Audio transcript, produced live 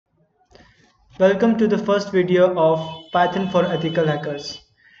Welcome to the first video of Python for Ethical Hackers.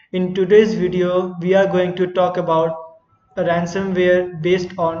 In today's video, we are going to talk about a ransomware based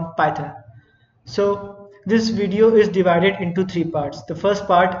on Python. So this video is divided into three parts. The first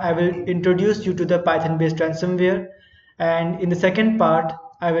part, I will introduce you to the Python based ransomware, and in the second part,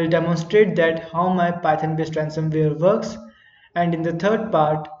 I will demonstrate that how my Python based ransomware works, and in the third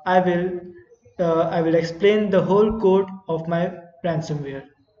part, I will explain the whole code of my ransomware.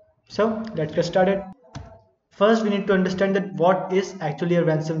 So let's get started. First, we need to understand that what is actually a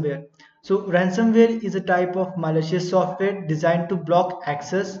ransomware. So ransomware is a type of malicious software designed to block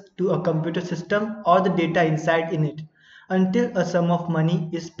access to a computer system or the data inside in it until a sum of money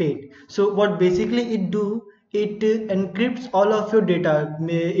is paid. So what basically it do, it encrypts all of your data.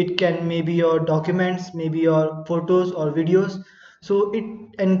 It can maybe your documents, maybe your photos or videos. So it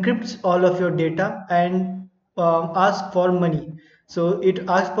encrypts all of your data and asks for money. So it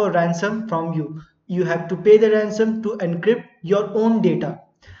asks for ransom from you. You have to pay the ransom to encrypt your own data.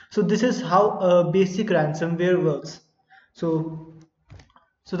 So this is how a basic ransomware works. So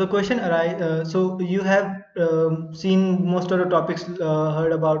so the question arises. So you have seen most of the topics,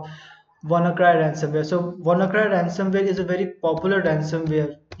 heard about Wannacry ransomware. So Wannacry ransomware is a very popular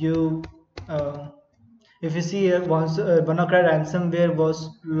ransomware. Uh, if you see, once Wannacry ransomware was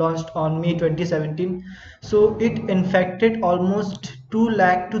launched on May 2017, so it infected almost 2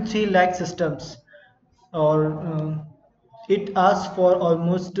 lakh to 3 lakh systems, or it asks for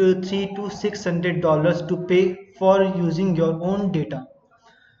almost three to $600 to pay for using your own data.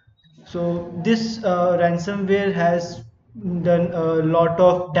 So this ransomware has done a lot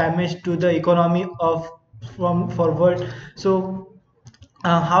of damage to the economy of from for world. So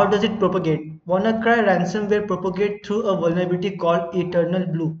how does it propagate? WannaCry ransomware propagate through a vulnerability called Eternal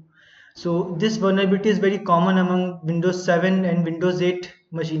Blue. So this vulnerability is very common among Windows 7 and Windows 8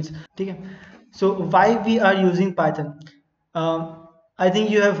 machines. Okay. So why we are using Python? I think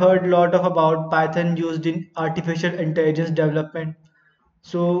you have heard a lot of about Python used in artificial intelligence development.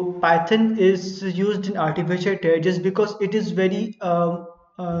 So Python is used in artificial intelligence because it is very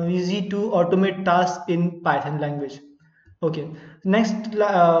easy to automate tasks in Python language. Okay.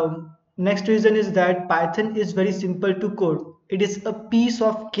 Next reason is that Python is very simple to code. It is a piece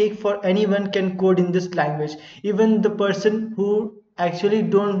of cake for anyone can code in this language. Even the person who actually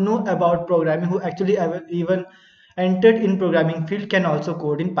don't know about programming, who actually even entered in programming field, can also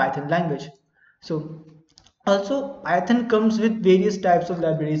code in Python language. So also Python comes with various types of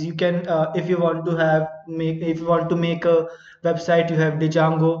libraries. You can if you want to make a website, you have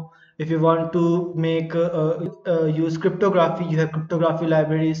Django. If you want to make use cryptography, you have cryptography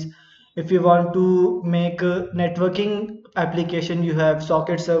libraries. If you want to make a networking application, you have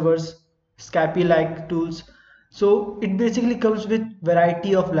socket servers, Scapy like tools. So it basically comes with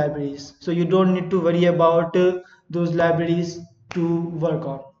variety of libraries, so you don't need to worry about those libraries to work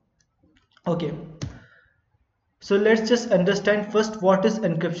on. Okay, so let's just understand first what is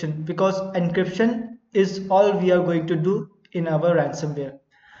encryption, because encryption is all we are going to do in our ransomware.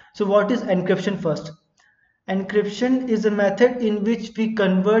 So what is encryption first? Encryption is a method in which we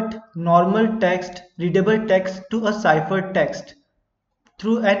convert normal text, readable text, to a ciphered text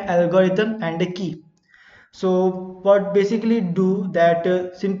through an algorithm and a key. So what basically do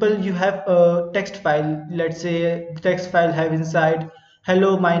that, simple, you have a text file. Let's say the text file have inside,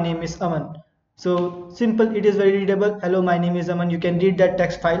 hello, my name is Aman. So simple, it is very readable. Hello, my name is Aman. You can read that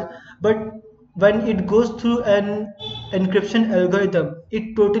text file, but when it goes through an encryption algorithm, it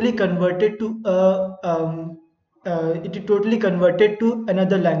is totally converted to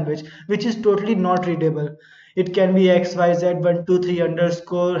another language which is totally not readable. It can be XYZ123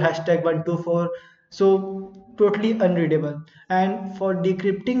 underscore hashtag 124. So totally unreadable. And for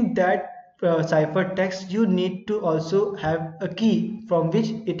decrypting that cipher text, you need to also have a key from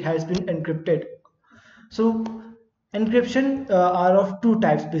which it has been encrypted. So encryption are of two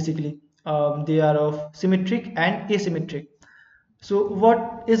types basically. They are of symmetric and asymmetric. So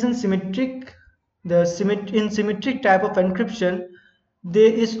what is in symmetric? In symmetric type of encryption,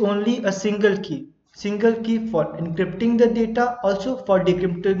 there is only a single key for encrypting the data, also for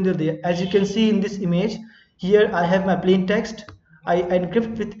decrypting the data. As you can see in this image, here I have my plain text. I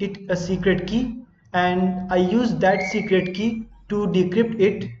encrypt with it a secret key, and I use that secret key to decrypt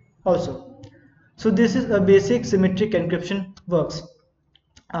it also. So this is a basic symmetric encryption works.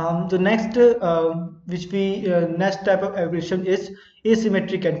 The next which we next type of encryption is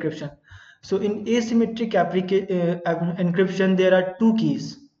asymmetric encryption. So in asymmetric encryption, there are two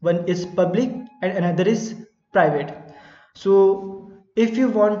keys. One is public and another is private. So if you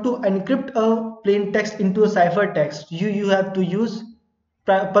want to encrypt a plain text into a cipher text, you have to use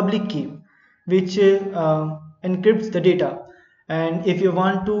public key, which encrypts the data. And if you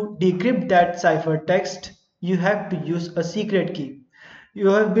want to decrypt that ciphertext, you have to use a secret key. You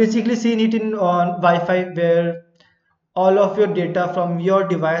have basically seen it in on Wi-Fi, where all of your data from your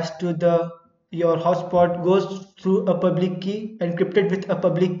device to the your hotspot goes through a public key, encrypted with a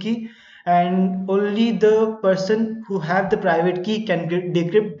public key, and only the person who have the private key can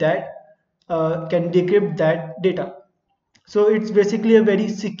decrypt that data. So it's basically a very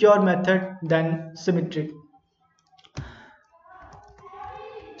secure method than symmetric.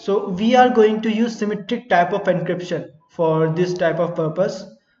 So we are going to use symmetric type of encryption for this type of purpose.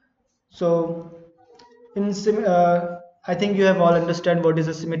 So I think you have all understand what is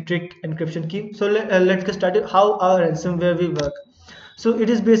a symmetric encryption key. So let's get started how our ransomware will work. So it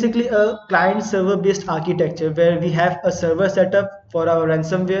is basically a client server based architecture where we have a server setup for our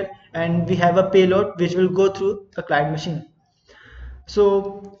ransomware and we have a payload which will go through a client machine.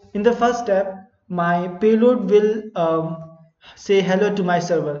 So in the first step, my payload will say hello to my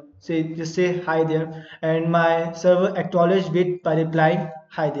server. Just say hi there, and my server acknowledge it by replying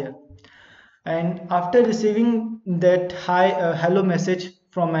hi there. And after receiving that hi hello message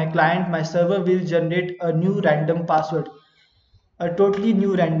from my client, my server will generate a new random password, a totally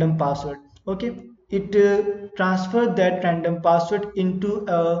new random password. Okay, it transfer that random password into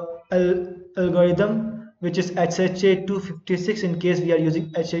a algorithm which is SHA-256 in case we are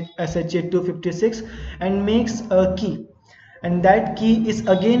using SHA-256, and makes a key, and that key is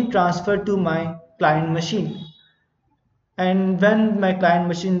again transferred to my client machine. And when my client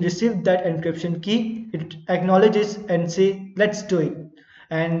machine receives that encryption key, it acknowledges and say let's do it,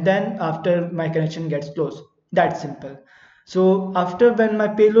 and then after my connection gets closed. That's simple. So after when my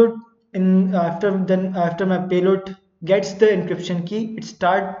payload in after my payload gets the encryption key, it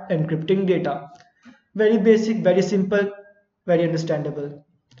start encrypting data. Very basic, very simple, very understandable.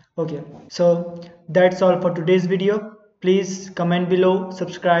 Okay, so that's all for today's video. Please comment below,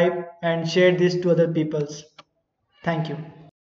 subscribe, and share this to other peoples. Thank you.